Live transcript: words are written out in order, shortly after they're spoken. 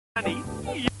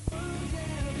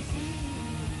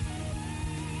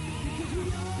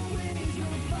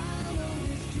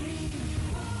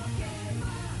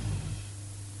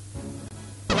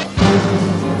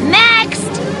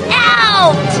Maxed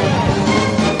out!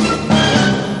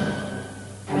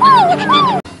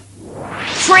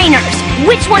 Trainers,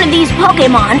 which one of these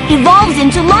Pokemon evolves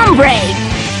into Lombre?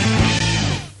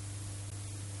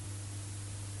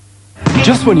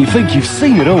 Just when you think you've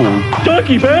seen it all,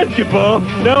 Ducky basketball?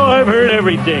 Now I've heard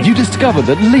everything. you discover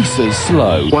that Lisa's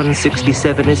slow.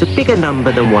 167 is a bigger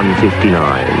number than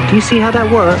 159. Do you see how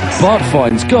that works? Bart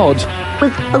finds God,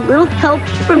 With a little help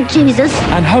from Jesus.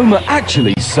 and Homer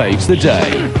actually saves the day.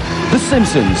 The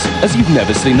Simpsons, as you've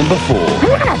never seen them before.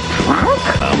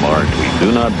 Now, Mark, we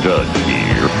do not judge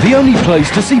here. The only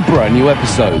place to see brand new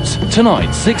episodes.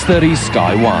 Tonight, 6:30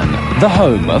 Sky 1, the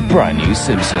home of brand new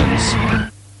Simpsons.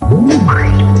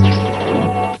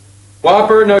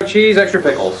 Whopper, no cheese, extra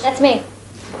pickles. That's me.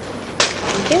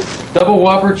 Thank you. Double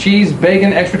Whopper, cheese,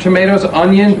 bacon, extra tomatoes,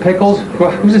 onion, pickles.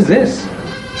 Whose is this?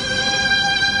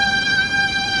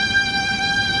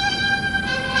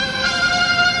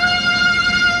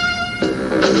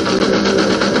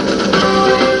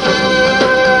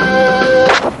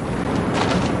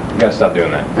 You gotta stop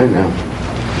doing that. I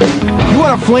know. You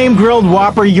want a flame-grilled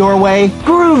Whopper your way?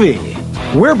 Groovy!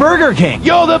 We're Burger King!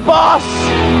 You're the boss!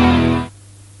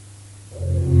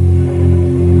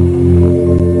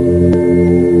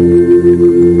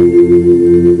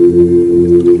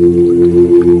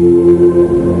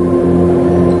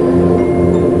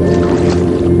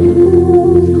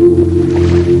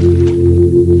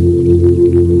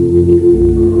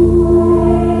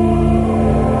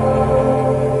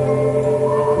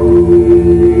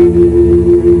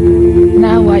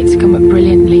 Now White's come up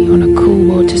brilliantly on a cool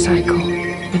water cycle,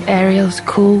 with Ariel's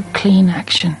cool, clean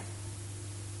action.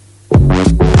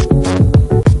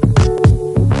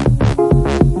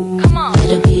 Come on.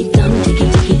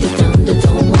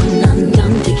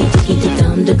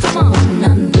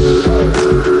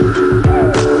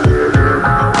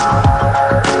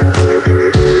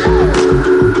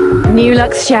 New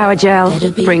Lux Shower Gel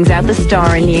brings out the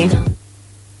star in you.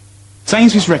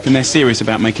 Sainsbury's reckon they're serious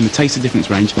about making the Taste of Difference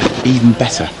range even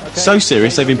better. So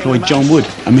serious they've employed John Wood,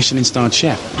 a Michelin-starred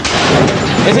chef.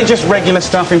 Is it just regular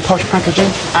stuff in posh packaging?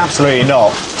 Absolutely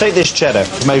not. Take this cheddar,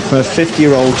 made from a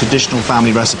 50-year-old traditional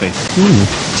family recipe.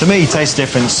 To me, Taste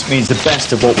Difference means the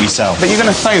best of what we sell. But you're going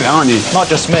to say that, aren't you? Not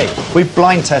just me. We've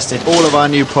blind tested all of our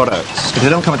new products. If they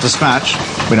don't come up to scratch,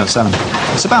 we don't sell them.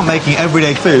 It's about making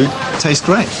everyday food taste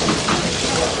great.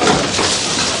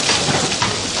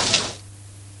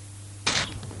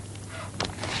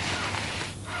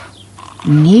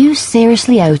 New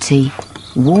Seriously Oaty.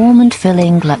 Warm and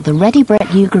filling like the ready bread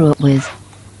you grew up with.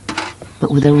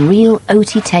 But with a real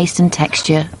oaty taste and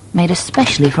texture, made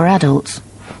especially for adults.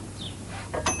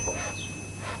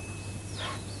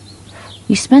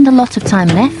 You spend a lot of time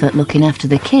and effort looking after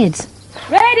the kids.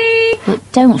 Ready? But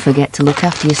don't forget to look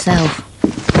after yourself.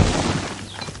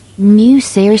 New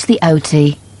Seriously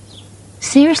Oaty.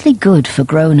 Seriously good for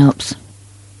grown-ups.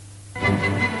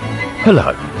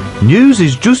 Hello. News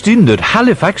is just in that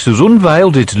Halifax has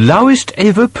unveiled its lowest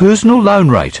ever personal loan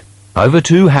rate. Over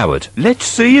to Howard. Let's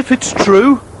see if it's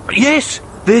true. Yes,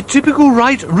 their typical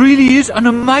rate really is an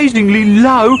amazingly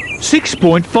low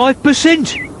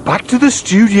 6.5%. Back to the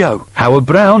studio. Howard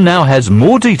Brown now has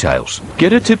more details.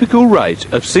 Get a typical rate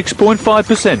of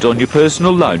 6.5% on your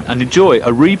personal loan and enjoy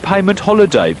a repayment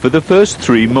holiday for the first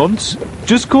 3 months.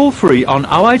 Just call free on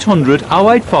 0800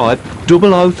 085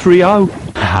 0030.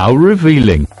 How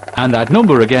revealing. And that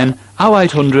number again,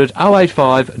 0800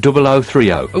 085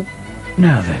 0030. Oh,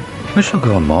 now then, where shall I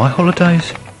go on my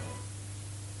holidays?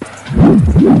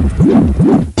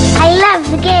 I love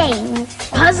the games,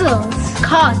 puzzles,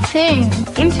 cartoons,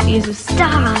 interviews with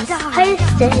stars,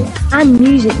 posters, and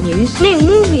music news, new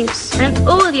movies, and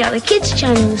all the other kids'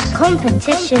 channels,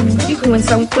 competitions. You can win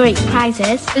some great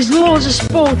prizes. There's loads of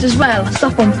sport as well,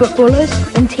 stuff on footballers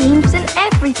and teams and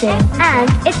everything. And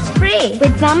it's free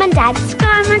with Mum and Dad's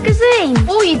Sky magazine.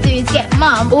 All you do is get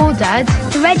Mum or Dad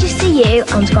to register you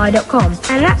on Sky.com,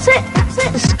 and that's it.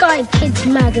 The Sky Kids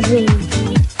magazine.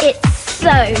 It's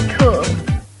so cool.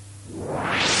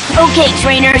 Okay,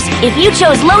 trainers, if you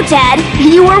chose Lotad,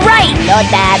 you were right,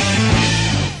 Lotad.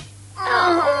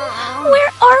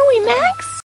 Where are we,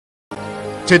 Max?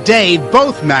 Today,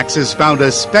 both Maxes found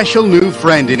a special new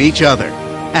friend in each other.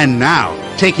 And now,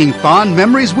 taking fond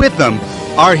memories with them,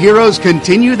 our heroes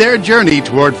continue their journey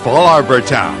toward Fall Arbor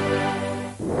Town.